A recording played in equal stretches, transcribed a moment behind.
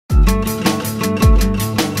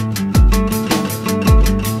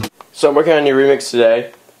So I'm working on a new remix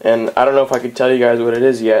today, and I don't know if I could tell you guys what it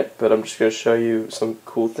is yet, but I'm just going to show you some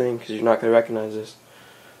cool thing, because you're not going to recognize this.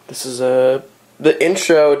 This is the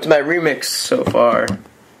intro to my remix so far.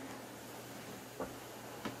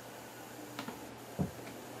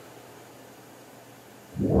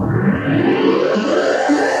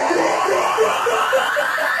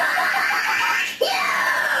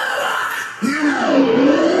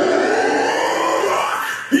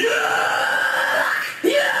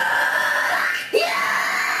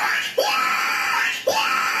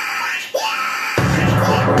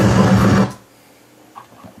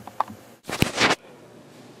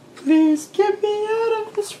 Please get me out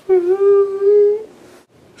of this room.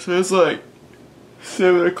 So it's like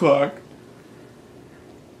 7 o'clock.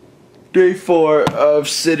 Day 4 of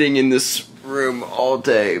sitting in this room all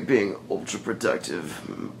day, being ultra productive,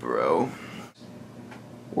 bro.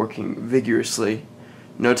 Working vigorously.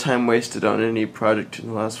 No time wasted on any project in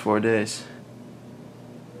the last 4 days.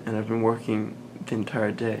 And I've been working the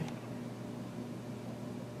entire day.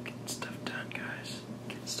 Getting stuff done, guys.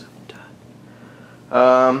 Getting stuff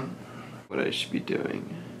done. What I should be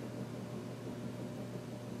doing.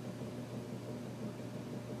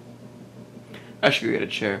 I should go get a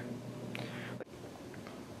chair.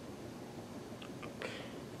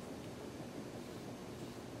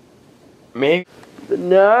 Maybe.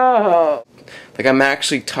 No! Like, I'm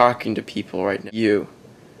actually talking to people right now. You.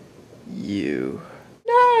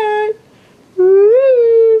 Night!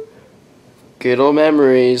 Woo! Good old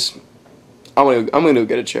memories. I'm gonna go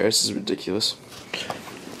get a chair. This is ridiculous.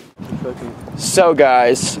 So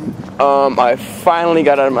guys, I finally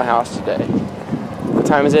got out of my house today. What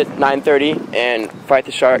time is it? 9:30, and Fight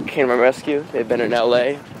the Shark came to my rescue. They've been in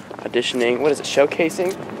LA auditioning. What is it? Showcasing?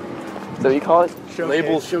 Is that what you call it?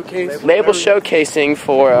 Label showcase. Label showcasing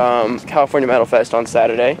for California Metal Fest on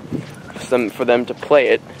Saturday. For them to play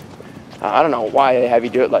it. I don't know why they have you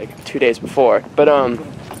do it like 2 days before, but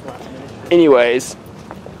anyways,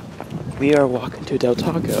 we are walking to Del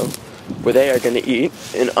Taco, where they are going to eat,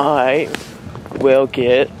 and I will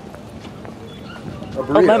get a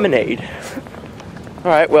lemonade.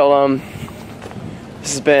 Alright, well,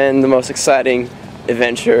 this has been the most exciting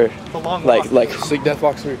adventure. Like Sick Death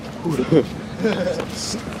Box 3.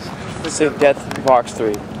 Sick Death Box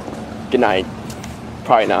 3. Good night.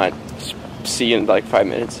 Probably not. See you in like 5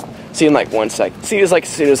 minutes. See you in like 1 sec. See you like as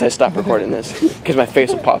soon as I stop recording this, because my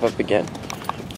face will pop up again.